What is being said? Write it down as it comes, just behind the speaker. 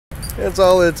That's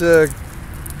all it took.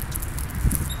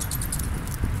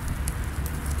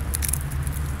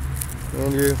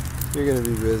 Andrew, you're gonna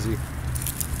be busy.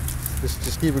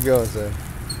 Just keep it going, son.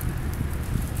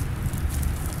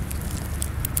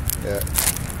 Yeah.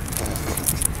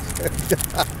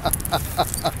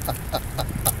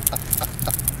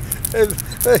 Hey,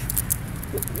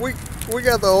 we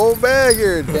got the whole bag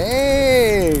here.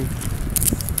 Dang.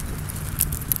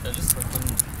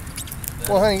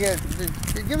 Well, honey,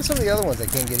 give us some of the other ones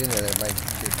that can't get in there that might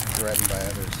get threatened by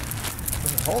others.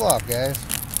 Hold off, guys.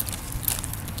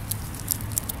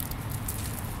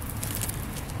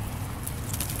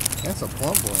 That's a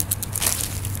plump one.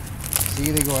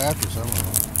 See, they go after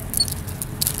someone.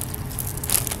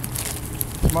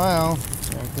 Smile.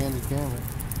 I can't do camera.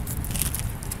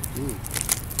 Dude.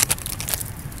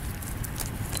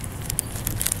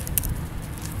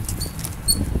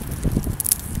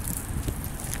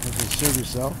 Serve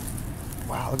yourself.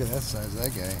 Wow, look at that size of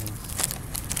that guy.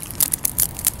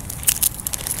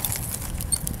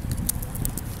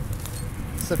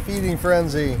 It's a feeding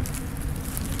frenzy.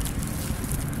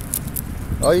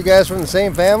 All you guys from the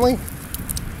same family?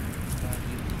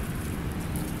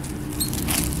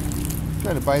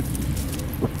 Trying to bite.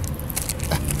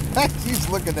 He's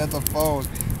looking at the phone.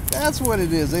 That's what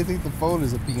it is. They think the phone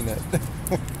is a peanut. Look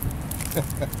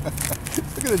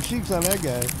at the cheeks on that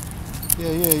guy.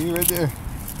 Yeah, you right there.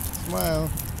 Smile.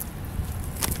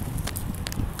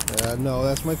 No,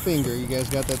 that's my finger. You guys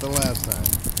got that the last time.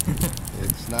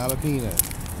 It's not a peanut.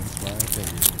 It's my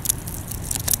finger.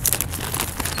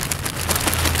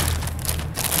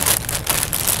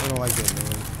 I don't like that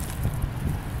noise.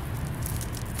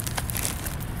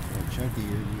 Chunky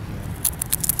ears.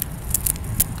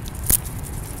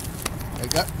 I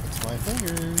got. It's my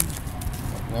finger.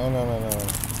 No.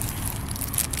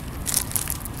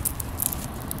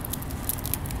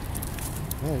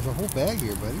 Yeah, there's a whole bag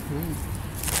here, buddy.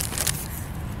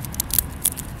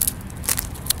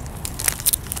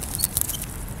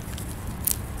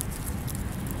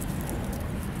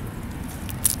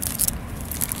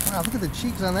 Wow, look at the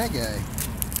cheeks on that guy.